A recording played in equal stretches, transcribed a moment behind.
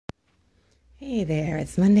Hey there,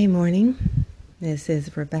 it's Monday morning. This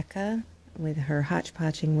is Rebecca with her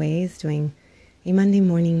Hodgepodging Ways doing a Monday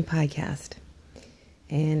morning podcast.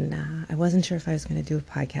 And I wasn't sure if I was going to do a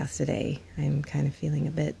podcast today. I'm kind of feeling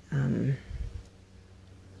a bit,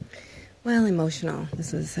 emotional.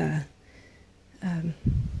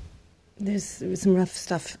 There's some rough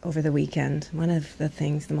stuff over the weekend. One of the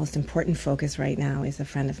things, the most important focus right now is a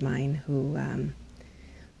friend of mine who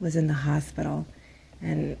was in the hospital.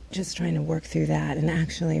 And just trying to work through that. And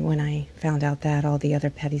actually, when I found out that, all the other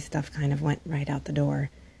petty stuff kind of went right out the door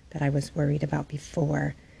that I was worried about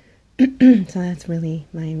before. So that's really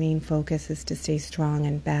my main focus, is to stay strong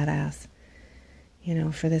and badass,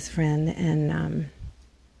 for this friend. And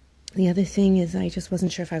the other thing is, I just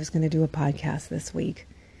wasn't sure if I was going to do a podcast this week.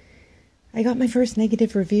 I got my first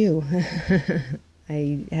negative review.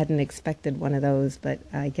 I hadn't expected one of those, but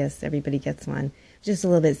I guess everybody gets one. Just a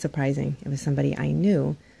little bit surprising. It was somebody I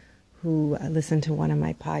knew who listened to one of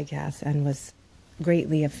my podcasts and was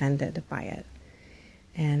greatly offended by it.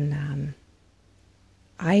 And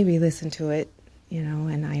I re-listened to it,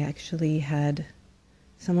 and I actually had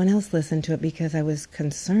someone else listen to it because I was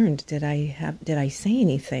concerned. Did I say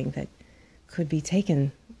anything that could be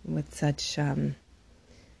taken with such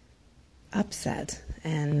upset?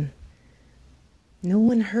 And no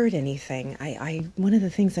one heard anything. One of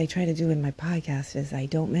the things I try to do in my podcast is I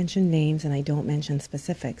don't mention names and I don't mention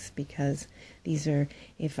specifics, because these are,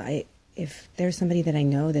 if there's somebody that I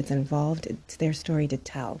know that's involved, it's their story to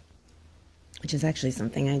tell, which is actually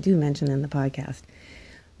something I do mention in the podcast.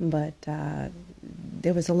 But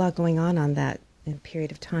there was a lot going on that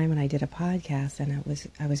period of time when I did a podcast, and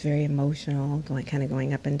I was very emotional,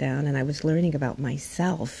 going up and down, and I was learning about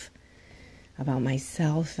myself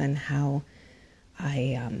and how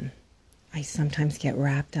I sometimes get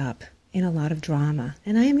wrapped up in a lot of drama.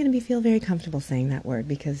 And I am going to feel very comfortable saying that word,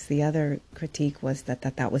 because the other critique was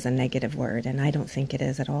that was a negative word, and I don't think it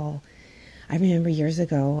is at all. I remember years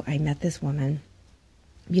ago, I met this woman,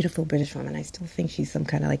 beautiful British woman. I still think she's some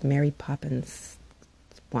kind of like Mary Poppins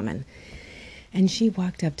woman. And she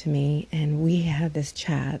walked up to me, and we had this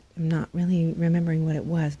chat. I'm not really remembering what it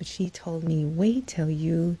was, but she told me, wait till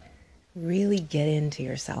you really get into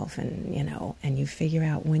yourself and you figure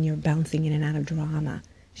out when you're bouncing in and out of drama.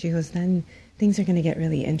 She goes, then things are going to get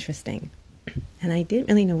really interesting. And I didn't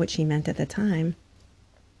really know what she meant at the time,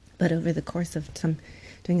 but over the course of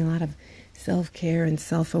doing a lot of self-care and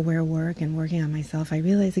self-aware work and working on myself, I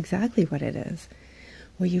realized exactly what it is,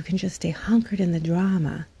 where you can just stay hunkered in the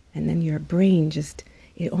drama, and then your brain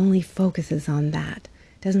it only focuses on that.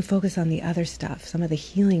 Doesn't focus on the other stuff, some of the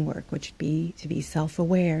healing work, which would be to be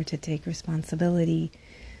self-aware, to take responsibility,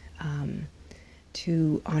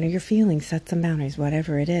 to honor your feelings, set some boundaries,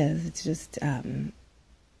 whatever it is. It's just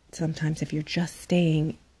sometimes if you're just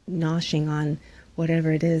staying, noshing on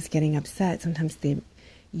whatever it is, getting upset, sometimes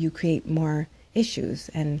you create more issues.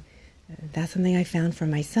 And that's something I found for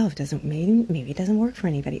myself. Maybe it doesn't work for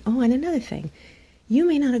anybody. Oh, and another thing, you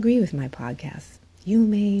may not agree with my podcast.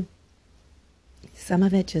 Some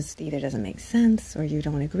of it just either doesn't make sense or you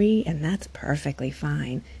don't agree, and that's perfectly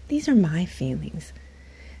fine. These are my feelings.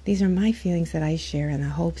 These are my feelings that I share in the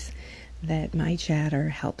hopes that my chatter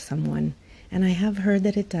helps someone. And I have heard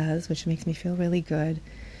that it does, which makes me feel really good.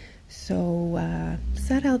 So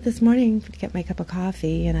sat out this morning to get my cup of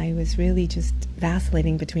coffee, and I was really just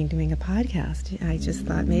vacillating between doing a podcast. I just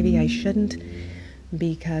thought maybe I shouldn't,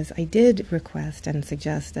 because I did request and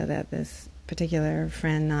suggest that this particular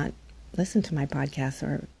friend not listen to my podcast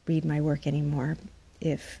or read my work anymore,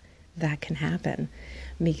 if that can happen,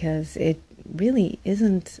 because it really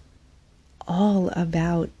isn't all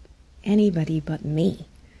about anybody but me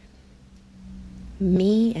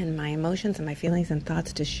and my emotions and my feelings and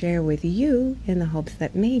thoughts to share with you, in the hopes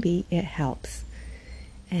that maybe it helps.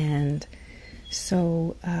 And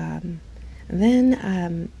so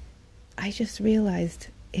then I just realized,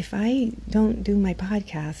 if I don't do my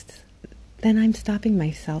podcasts, then I'm stopping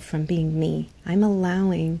myself from being me. I'm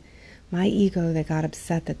allowing my ego that got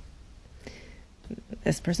upset that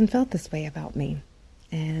this person felt this way about me,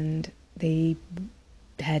 and they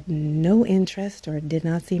had no interest or did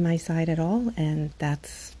not see my side at all, and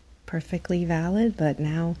that's perfectly valid. But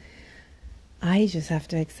now I just have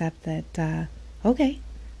to accept that, okay,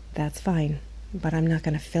 that's fine, but I'm not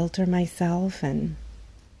going to filter myself and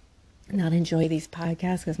not enjoy these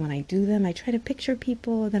podcasts, because when I do them, I try to picture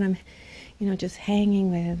people that I'm just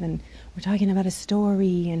hanging with, and we're talking about a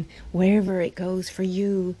story, and wherever it goes for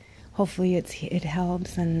you, hopefully it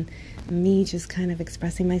helps, and me just kind of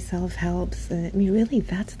expressing myself helps. I mean, really,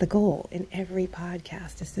 that's the goal in every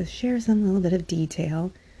podcast, is to share some little bit of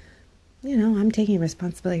detail I'm taking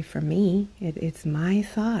responsibility for me. It's my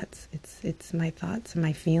thoughts. It's my thoughts and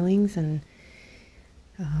my feelings. And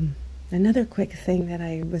another quick thing that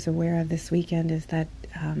I was aware of this weekend is that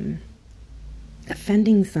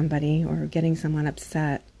offending somebody or getting someone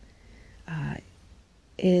upset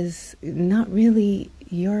is not really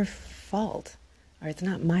your fault, or it's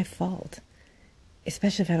not my fault,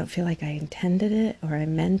 especially if I don't feel like I intended it or I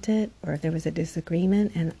meant it, or if there was a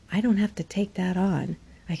disagreement, and I don't have to take that on.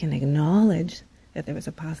 I can acknowledge that there was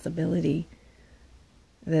a possibility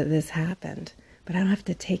that this happened, but I don't have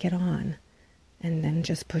to take it on and then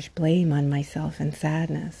just push blame on myself and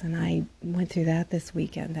sadness. And I went through that this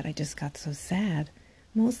weekend, that I just got so sad,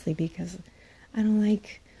 mostly because I don't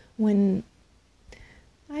like when,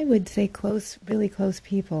 I would say, really close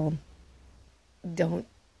people they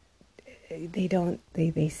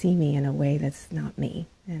see me in a way that's not me.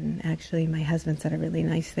 And actually my husband said a really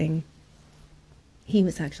nice thing. He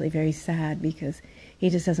was actually very sad because he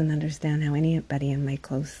just doesn't understand how anybody in my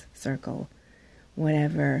close circle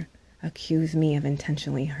would accuse me of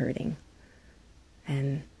intentionally hurting.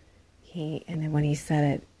 And then when he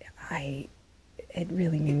said it, it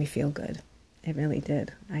really made me feel good. It really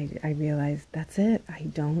did. I realized that's it. I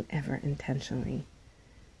don't ever intentionally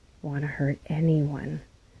want to hurt anyone.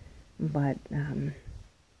 But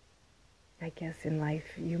I guess in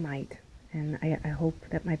life you might. And I hope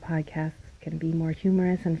that my podcasts can be more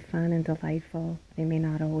humorous and fun and delightful. They may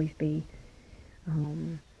not always be.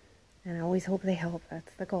 And I always hope they help.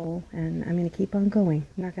 That's the goal. And I'm going to keep on going.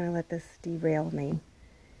 I'm not going to let this derail me.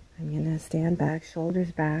 I'm going to stand back,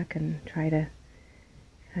 shoulders back, and try to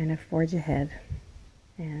kind of forge ahead.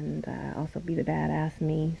 And also be the badass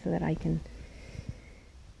me so that I can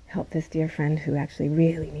help this dear friend who actually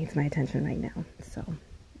really needs my attention right now. So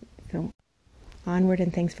onward,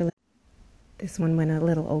 and thanks for listening. This one went a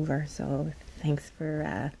little over, so thanks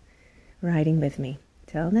for riding with me.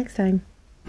 Till next time.